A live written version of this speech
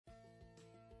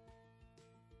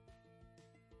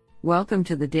Welcome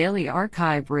to the Daily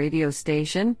Archive radio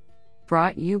station,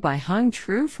 brought you by Hung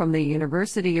Tru from the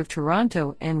University of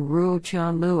Toronto and Ruo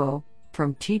Chan Luo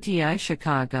from TTI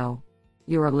Chicago.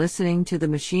 You are listening to the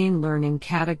Machine Learning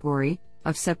category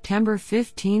of September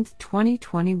 15,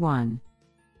 2021.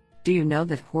 Do you know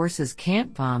that horses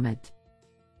can't vomit?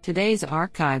 Today's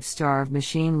archive star of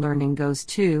machine learning goes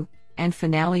to, and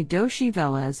Finale Doshi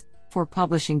Velez, for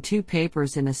publishing 2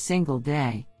 papers in a single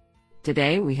day.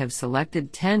 Today we have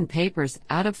selected 10 papers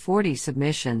out of 40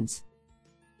 submissions.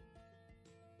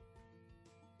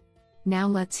 Now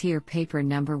let's hear paper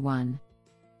number 1.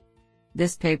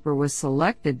 This paper was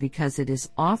selected because it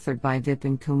is authored by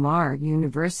Vipin Kumar,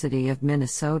 University of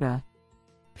Minnesota.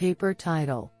 Paper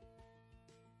title: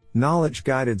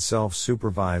 Knowledge-Guided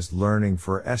Self-Supervised Learning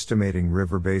for Estimating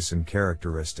River Basin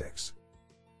Characteristics.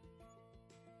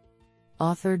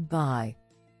 Authored by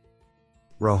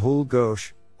Rahul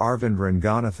Ghosh, Arvind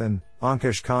Ranganathan,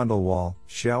 Ankush Khandelwal,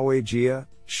 Xiaowei Jia,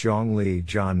 Xiong Li,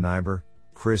 John Nyber,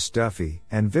 Chris Duffy,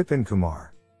 and Vipin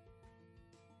Kumar.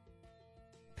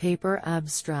 Paper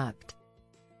abstract: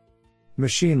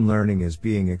 Machine learning is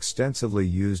being extensively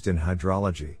used in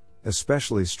hydrology,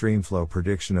 especially streamflow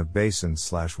prediction of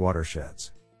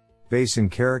basins/watersheds. Basin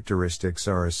characteristics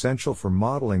are essential for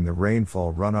modeling the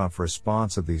rainfall runoff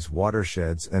response of these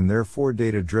watersheds, and therefore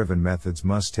data-driven methods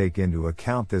must take into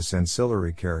account this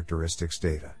ancillary characteristics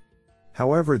data.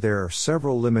 However, there are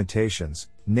several limitations,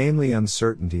 namely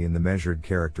uncertainty in the measured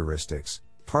characteristics,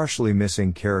 partially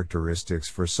missing characteristics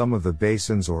for some of the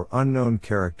basins, or unknown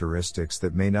characteristics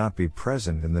that may not be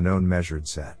present in the known measured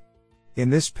set. In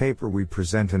this paper we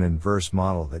present an inverse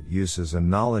model that uses a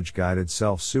knowledge-guided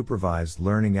self-supervised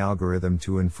learning algorithm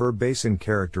to infer basin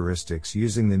characteristics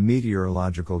using the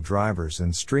meteorological drivers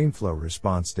and streamflow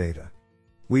response data.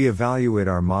 We evaluate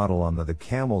our model on the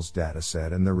CAMELS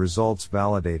dataset, and the results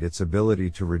validate its ability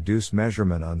to reduce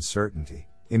measurement uncertainty,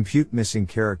 impute missing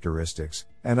characteristics,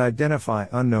 and identify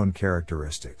unknown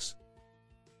characteristics.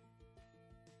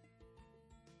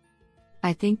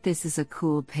 I think this is a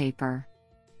cool paper.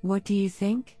 What do you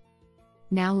think?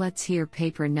 Now let's hear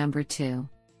paper number 2.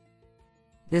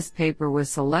 This paper was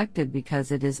selected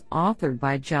because it is authored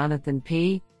by Jonathan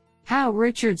P. Howe,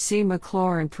 Richard C.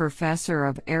 McLaurin, Professor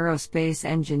of Aerospace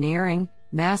Engineering,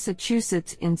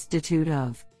 Massachusetts Institute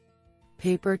of.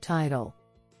 Paper title: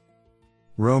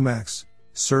 ROMAX,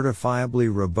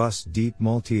 Certifiably Robust Deep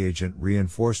Multi-Agent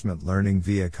Reinforcement Learning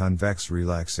via Convex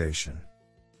Relaxation.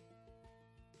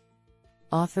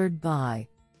 Authored by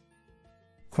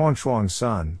Quanshuang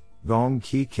Sun, Gong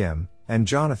Qi Kim, and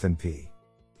Jonathan P.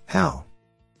 Howe.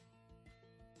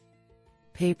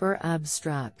 Paper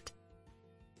abstract: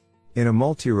 In a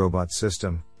multi-robot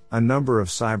system, a number of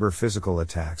cyber-physical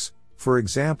attacks, for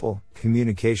example,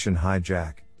 communication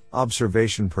hijack,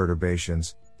 observation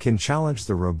perturbations, can challenge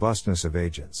the robustness of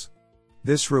agents.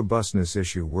 This robustness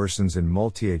issue worsens in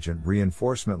multi-agent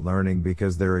reinforcement learning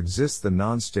because there exists the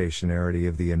non-stationarity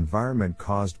of the environment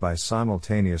caused by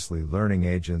simultaneously learning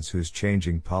agents whose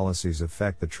changing policies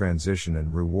affect the transition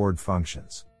and reward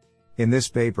functions. In this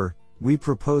paper, we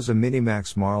propose a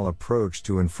Minimax Marl approach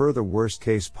to infer the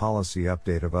worst-case policy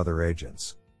update of other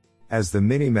agents. As the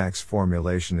Minimax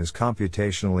formulation is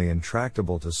computationally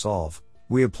intractable to solve,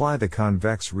 we apply the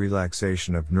convex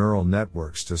relaxation of neural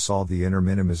networks to solve the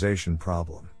interminimization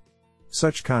problem.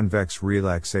 Such convex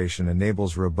relaxation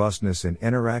enables robustness in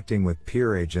interacting with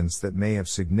peer agents that may have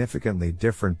significantly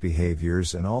different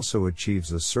behaviors, and also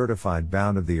achieves a certified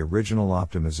bound of the original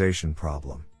optimization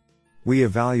problem. We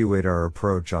evaluate our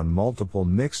approach on multiple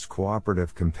mixed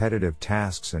cooperative competitive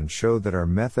tasks and show that our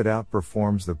method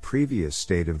outperforms the previous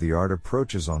state-of-the-art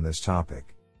approaches on this topic.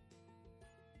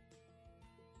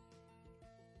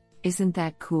 Isn't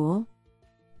that cool?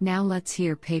 Now let's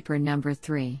hear paper number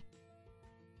 3.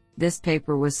 This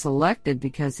paper was selected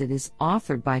because it is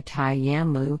authored by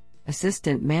Tai-Yan Liu,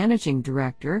 Assistant Managing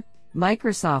Director,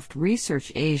 Microsoft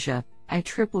Research Asia,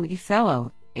 IEEE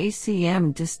Fellow,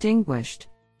 ACM Distinguished.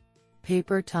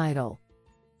 Paper title: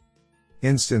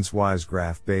 Instance-Wise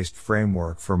Graph-Based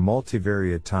Framework for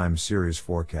Multivariate Time Series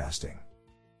Forecasting.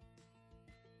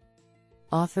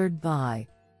 Authored by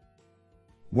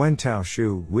Wentao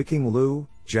Xu, Wiking Liu,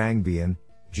 Zhang Bian,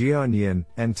 Jian Yin,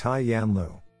 and Tai-Yan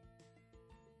Liu.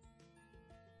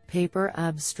 Paper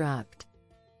abstract: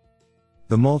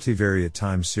 The multivariate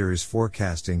time series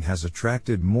forecasting has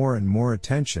attracted more and more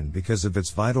attention because of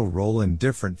its vital role in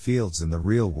different fields in the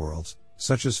real world,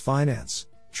 such as finance,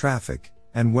 traffic,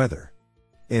 and weather.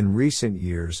 In recent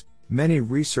years, many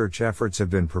research efforts have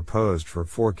been proposed for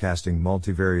forecasting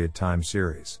multivariate time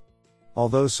series.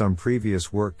 Although some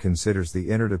previous work considers the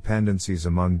interdependencies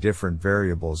among different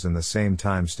variables in the same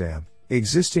timestamp,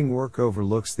 existing work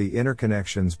overlooks the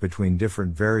interconnections between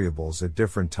different variables at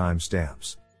different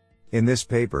timestamps. In this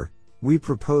paper, we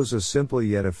propose a simple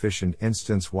yet efficient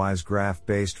instance-wise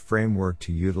graph-based framework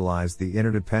to utilize the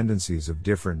interdependencies of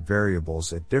different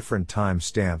variables at different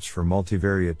timestamps for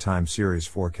multivariate time series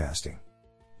forecasting.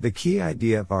 The key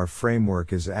idea of our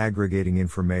framework is aggregating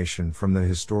information from the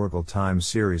historical time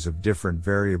series of different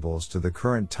variables to the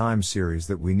current time series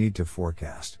that we need to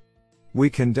forecast. We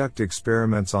conduct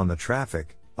experiments on the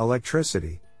traffic,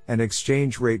 electricity, and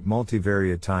exchange rate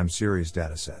multivariate time series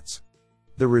datasets.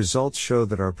 The results show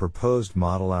that our proposed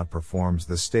model outperforms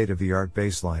the state-of-the-art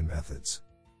baseline methods.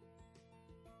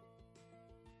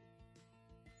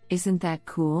 Isn't that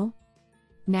cool?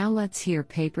 Now let's hear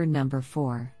paper number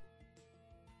 4.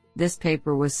 This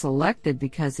paper was selected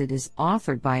because it is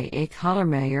authored by Ake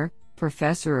Hallermeyer,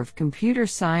 Professor of Computer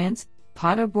Science,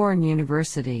 Paderborn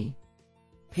University.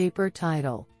 Paper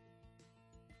title: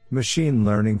 Machine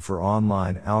Learning for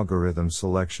Online Algorithm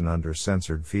Selection Under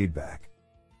Censored Feedback.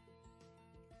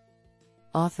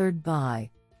 Authored by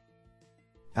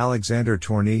Alexander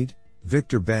Tornede,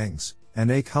 Victor Bangs, and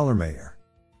Ake Hallermeyer.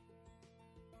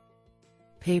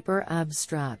 Paper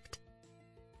abstract: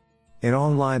 In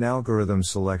online algorithm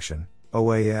selection,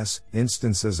 OAS,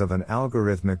 instances of an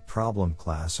algorithmic problem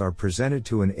class are presented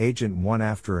to an agent one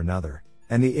after another,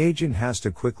 and the agent has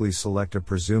to quickly select a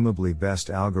presumably best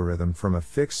algorithm from a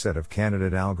fixed set of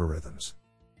candidate algorithms.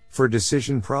 For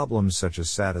decision problems such as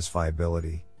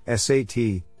satisfiability,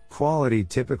 SAT, quality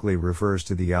typically refers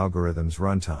to the algorithm's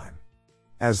runtime.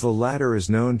 As the latter is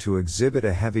known to exhibit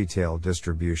a heavy tail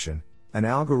distribution, an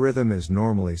algorithm is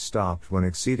normally stopped when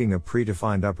exceeding a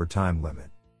predefined upper time limit.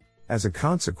 As a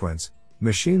consequence,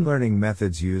 machine learning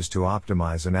methods used to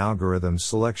optimize an algorithm's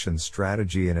selection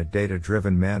strategy in a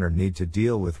data-driven manner need to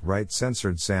deal with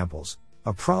right-censored samples,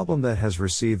 a problem that has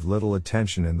received little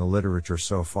attention in the literature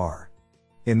so far.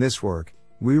 In this work,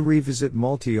 we revisit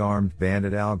multi-armed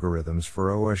bandit algorithms for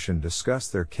OAS and discuss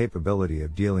their capability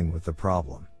of dealing with the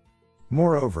problem.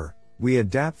 Moreover, we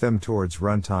adapt them towards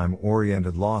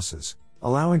runtime-oriented losses,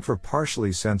 allowing for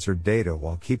partially censored data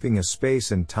while keeping a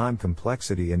space and time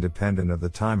complexity independent of the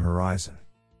time horizon.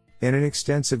 In an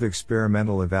extensive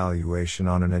experimental evaluation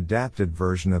on an adapted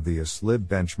version of the OASLib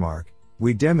benchmark,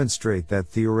 we demonstrate that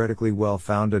theoretically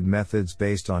well-founded methods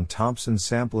based on Thompson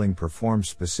sampling perform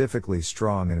specifically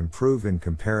strong and improve in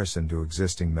comparison to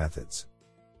existing methods.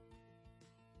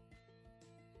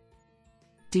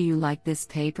 Do you like this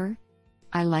paper?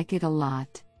 I like it a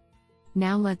lot.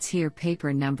 Now let's hear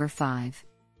paper number 5.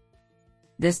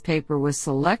 This paper was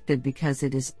selected because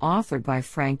it is authored by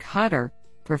Frank Hutter,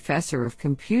 Professor of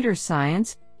Computer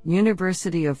Science,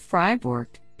 University of Freiburg,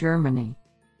 Germany.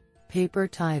 Paper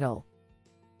title: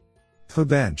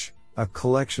 PBench, a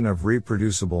collection of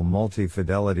reproducible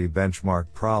multi-fidelity benchmark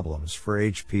problems for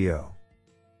HPO.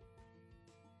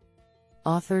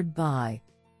 Authored by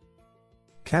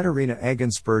Katharina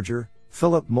Egensperger,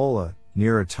 Philip Mola,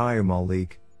 Niratayu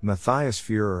Malik, Matthias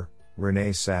Führer,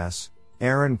 Renee Sass,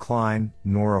 Aaron Klein,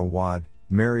 Nora Wad,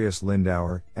 Marius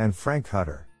Lindauer, and Frank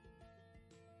Hutter.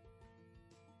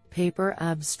 Paper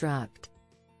abstract: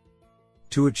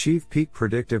 To achieve peak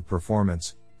predictive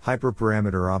performance,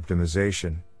 hyperparameter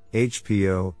optimization,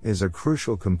 HPO, is a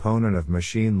crucial component of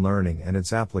machine learning and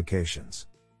its applications.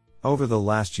 Over the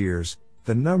last years,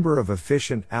 the number of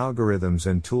efficient algorithms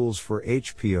and tools for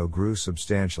HPO grew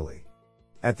substantially.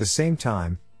 At the same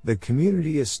time, the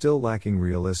community is still lacking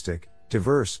realistic,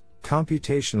 diverse,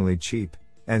 computationally cheap,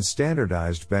 and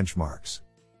standardized benchmarks.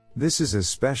 This is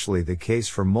especially the case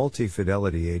for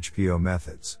multi-fidelity HPO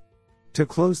methods. To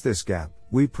close this gap,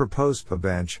 we propose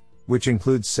PBench, which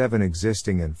includes 7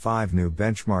 existing and 5 new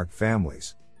benchmark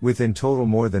families, with in total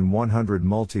more than 100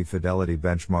 multi-fidelity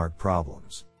benchmark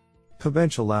problems.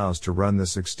 PBench allows to run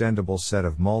this extendable set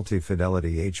of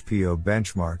multi-fidelity HPO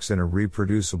benchmarks in a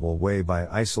reproducible way by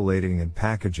isolating and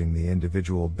packaging the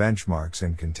individual benchmarks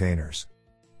in containers.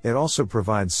 It also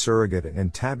provides surrogate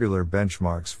and tabular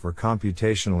benchmarks for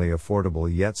computationally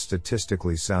affordable yet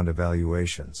statistically sound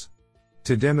evaluations.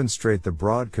 To demonstrate the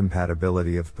broad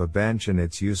compatibility of PBench and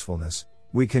its usefulness,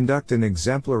 we conduct an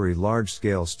exemplary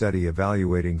large-scale study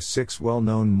evaluating 6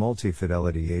 well-known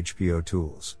multi-fidelity HPO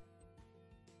tools.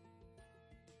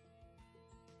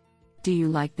 Do you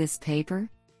like this paper?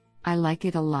 I like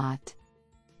it a lot.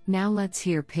 Now let's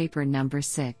hear paper number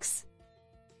 6.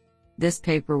 This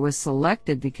paper was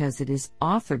selected because it is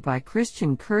authored by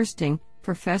Christian Kirsting,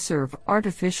 Professor of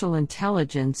Artificial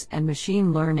Intelligence and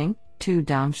Machine Learning, TU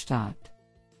Darmstadt.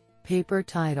 Paper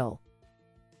title: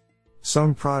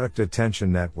 Sum product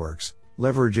attention networks,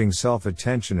 leveraging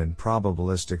self-attention in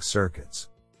probabilistic circuits.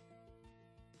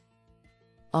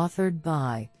 Authored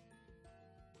by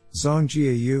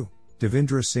Zongjia Yu,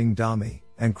 Devendra Singh Dhami,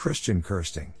 and Christian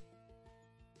Kirsting.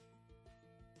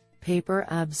 Paper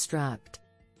abstract.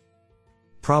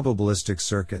 Probabilistic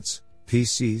circuits,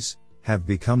 PCs, have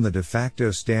become the de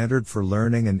facto standard for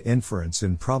learning and inference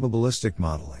in probabilistic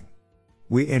modeling.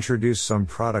 We introduce Sum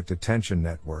Product Attention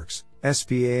Networks,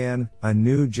 SPAN, a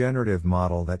new generative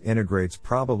model that integrates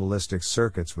probabilistic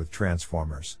circuits with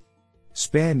transformers.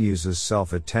 SPAN uses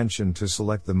self-attention to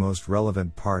select the most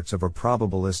relevant parts of a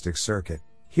probabilistic circuit,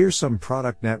 here Sum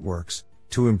Product Networks,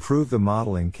 to improve the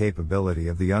modeling capability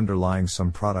of the underlying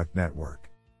Sum Product Network.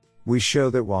 We show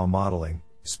that while modeling,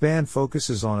 SPAN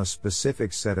focuses on a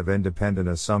specific set of independent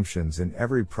assumptions in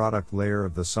every product layer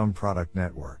of the Sum Product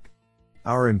Network.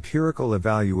 Our empirical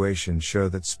evaluations show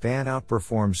that SPAN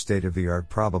outperforms state-of-the-art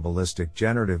probabilistic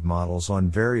generative models on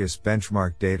various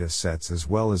benchmark data sets as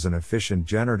well as an efficient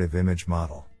generative image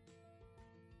model.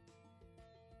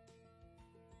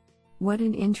 What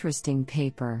an interesting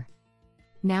paper.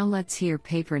 Now let's hear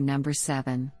paper number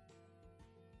 7.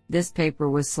 This paper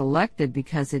was selected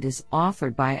because it is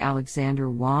authored by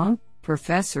Alexander Wang,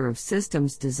 Professor of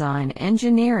Systems Design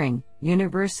Engineering,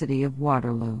 University of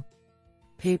Waterloo.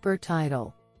 Paper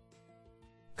title: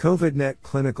 COVIDNet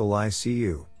Clinical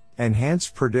ICU,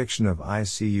 Enhanced Prediction of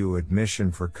ICU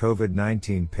Admission for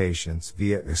COVID-19 Patients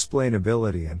via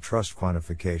Explainability and Trust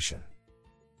Quantification.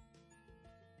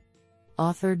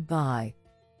 Authored by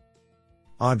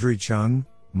Audrey Chung,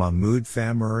 Mahmoud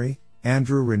Famuri,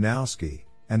 Andrew Ranowski,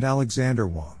 and Alexander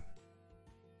Wang.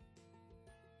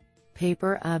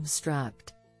 Paper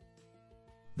abstract.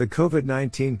 The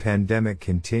COVID-19 pandemic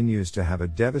continues to have a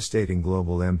devastating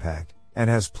global impact, and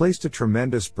has placed a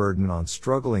tremendous burden on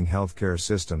struggling healthcare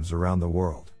systems around the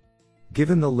world.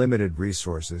 Given the limited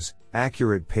resources,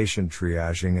 accurate patient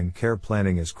triaging and care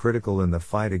planning is critical in the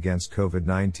fight against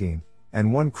COVID-19,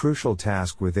 and one crucial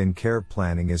task within care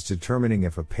planning is determining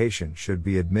if a patient should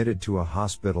be admitted to a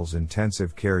hospital's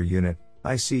intensive care unit,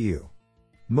 ICU.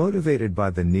 Motivated by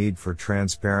the need for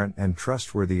transparent and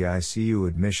trustworthy ICU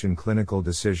admission clinical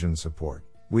decision support,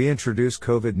 we introduce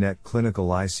COVIDNet Clinical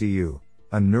ICU,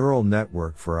 a neural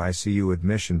network for ICU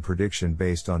admission prediction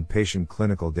based on patient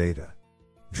clinical data.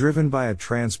 Driven by a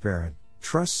transparent,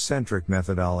 trust-centric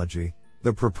methodology,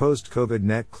 the proposed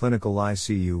COVIDNet Clinical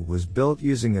ICU was built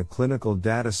using a clinical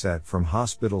dataset from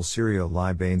Hospital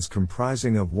Syrio-Libanese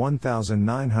comprising of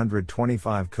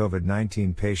 1,925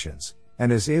 COVID-19 patients,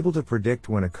 and is able to predict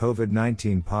when a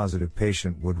COVID-19 positive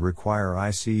patient would require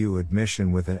ICU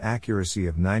admission with an accuracy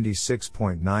of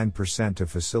 96.9% to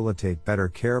facilitate better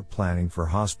care planning for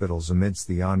hospitals amidst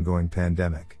the ongoing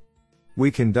pandemic.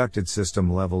 We conducted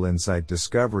system-level insight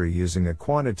discovery using a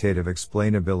quantitative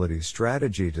explainability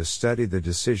strategy to study the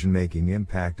decision-making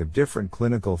impact of different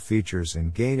clinical features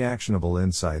and gain actionable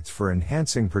insights for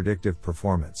enhancing predictive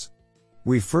performance.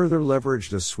 We further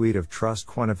leveraged a suite of trust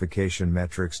quantification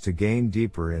metrics to gain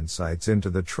deeper insights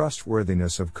into the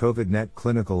trustworthiness of COVIDNet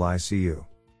Clinical ICU.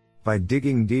 By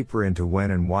digging deeper into when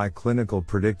and why clinical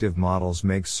predictive models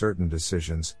make certain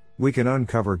decisions, we can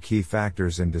uncover key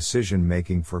factors in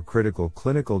decision-making for critical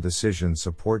clinical decision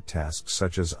support tasks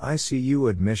such as ICU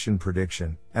admission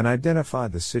prediction, and identify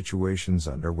the situations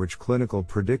under which clinical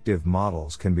predictive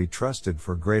models can be trusted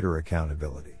for greater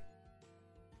accountability.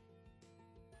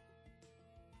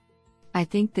 I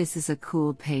think this is a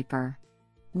cool paper.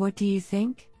 What do you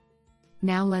think?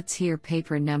 Now let's hear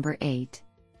paper number 8.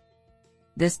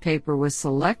 This paper was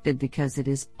selected because it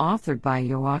is authored by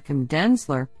Joachim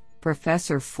Denzler,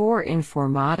 Professor for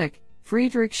Informatik,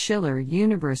 Friedrich Schiller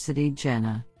University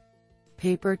Jena.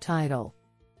 Paper title: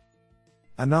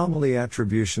 Anomaly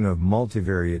Attribution of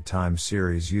Multivariate Time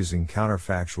Series Using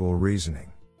Counterfactual Reasoning.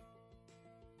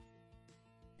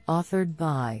 Authored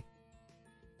by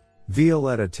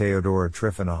Violetta Teodora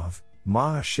Trifonov,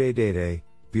 Maha Shedede,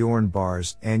 Bjorn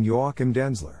Bars, and Joachim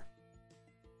Denzler.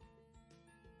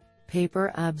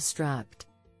 Paper abstract.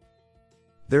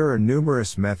 There are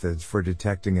numerous methods for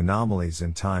detecting anomalies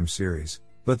in time series,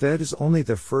 but that is only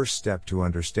the first step to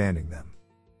understanding them.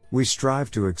 We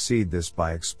strive to exceed this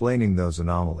by explaining those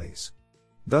anomalies.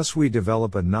 Thus we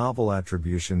develop a novel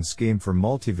attribution scheme for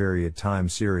multivariate time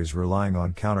series relying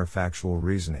on counterfactual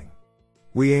reasoning.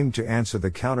 We aim to answer the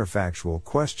counterfactual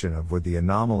question of would the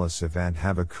anomalous event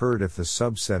have occurred if the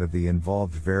subset of the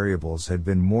involved variables had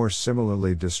been more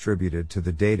similarly distributed to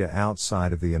the data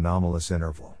outside of the anomalous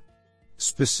interval.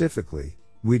 Specifically,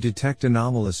 we detect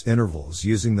anomalous intervals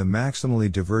using the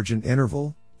maximally divergent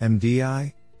interval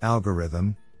 (MDI)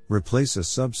 algorithm, Replace a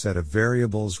subset of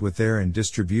variables with their and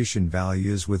distribution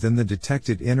values within the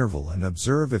detected interval and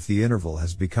observe if the interval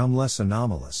has become less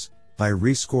anomalous, by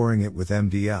rescoring it with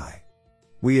MDI.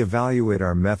 We evaluate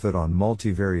our method on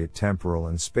multivariate temporal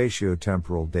and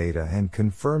spatiotemporal data and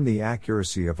confirm the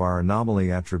accuracy of our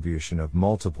anomaly attribution of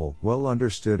multiple,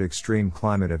 well-understood extreme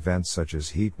climate events such as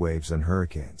heat waves and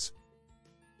hurricanes.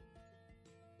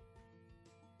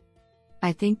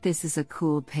 I think this is a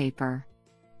cool paper.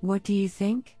 What do you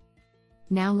think?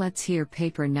 Now let's hear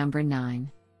paper number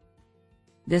 9.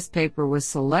 This paper was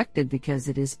selected because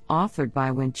it is authored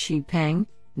by Wenqi Peng,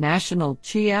 National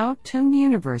Chiao Tung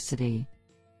University.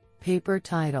 Paper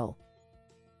title: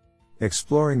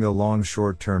 Exploring the long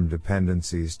short-term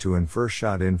dependencies to infer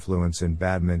shot influence in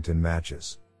badminton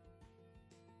matches.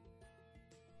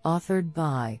 Authored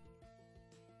by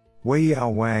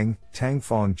Weiyao Wang,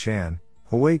 Tangfong Chan,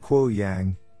 Hui Kuo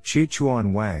Yang,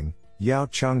 Qichuan Wang, Yao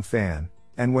Chung Fan,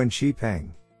 and Wenqi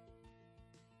Peng.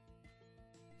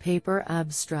 Paper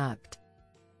abstract: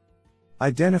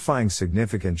 Identifying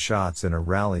significant shots in a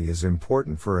rally is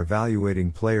important for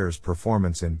evaluating players'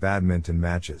 performance in badminton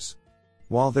matches.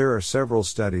 While there are several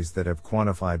studies that have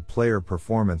quantified player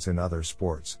performance in other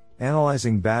sports,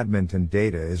 analyzing badminton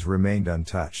data is remained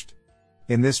untouched.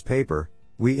 In this paper,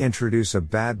 we introduce a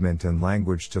badminton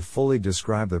language to fully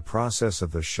describe the process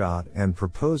of the shot and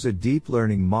propose a deep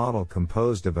learning model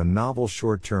composed of a novel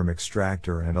short-term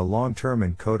extractor and a long-term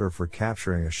encoder for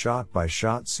capturing a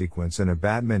shot-by-shot sequence in a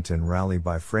badminton rally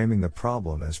by framing the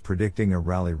problem as predicting a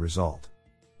rally result.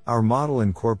 Our model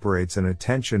incorporates an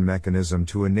attention mechanism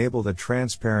to enable the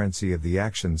transparency of the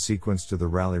action sequence to the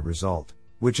rally result,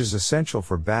 which is essential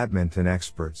for badminton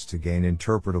experts to gain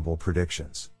interpretable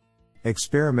predictions.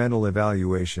 Experimental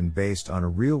evaluation based on a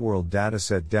real-world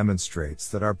dataset demonstrates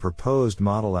that our proposed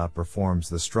model outperforms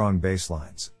the strong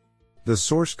baselines. The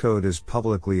source code is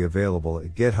publicly available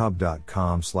at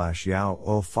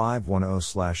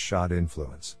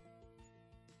github.com/yao0510/shotinfluence.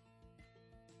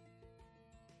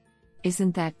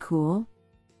 Isn't that cool?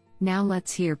 Now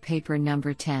let's hear paper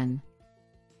number 10.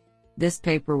 This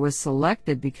paper was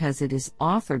selected because it is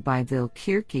authored by Vil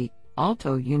Kirke,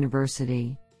 Aalto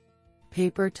University.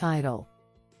 Paper title: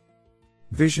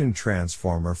 Vision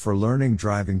Transformer for Learning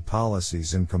Driving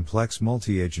Policies in Complex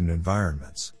Multi-Agent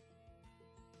Environments.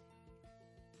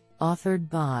 Authored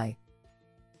by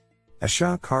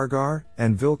Asha Kargar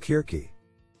and Vil Kirke.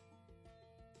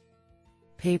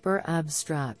 Paper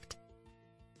abstract: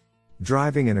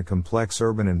 Driving in a complex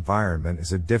urban environment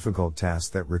is a difficult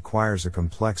task that requires a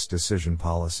complex decision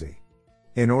policy.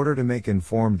 In order to make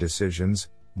informed decisions,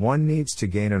 one needs to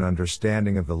gain an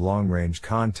understanding of the long-range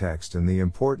context and the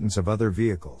importance of other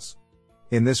vehicles.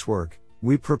 In this work,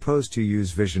 we propose to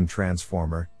use Vision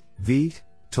Transformer, VEET,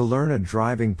 to learn a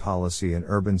driving policy in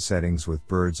urban settings with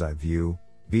bird's-eye view,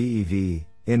 BEV,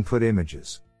 input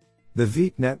images. The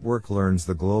VEET network learns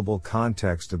the global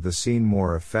context of the scene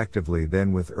more effectively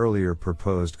than with earlier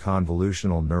proposed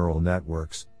convolutional neural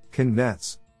networks,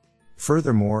 ConVNets.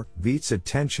 Furthermore, VEET's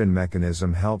attention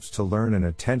mechanism helps to learn an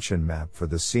attention map for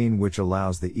the scene, which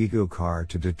allows the ego car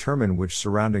to determine which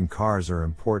surrounding cars are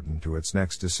important to its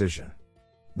next decision.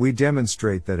 We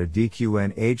demonstrate that a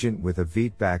DQN agent with a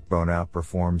VEET backbone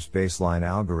outperforms baseline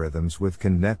algorithms with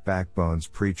ConVNet backbones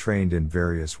pre-trained in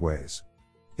various ways.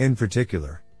 In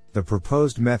particular, the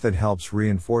proposed method helps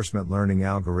reinforcement learning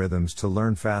algorithms to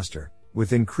learn faster,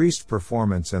 with increased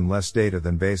performance and less data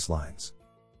than baselines.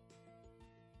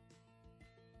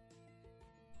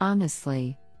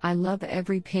 Honestly, I love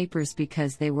every papers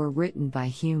because they were written by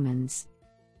humans.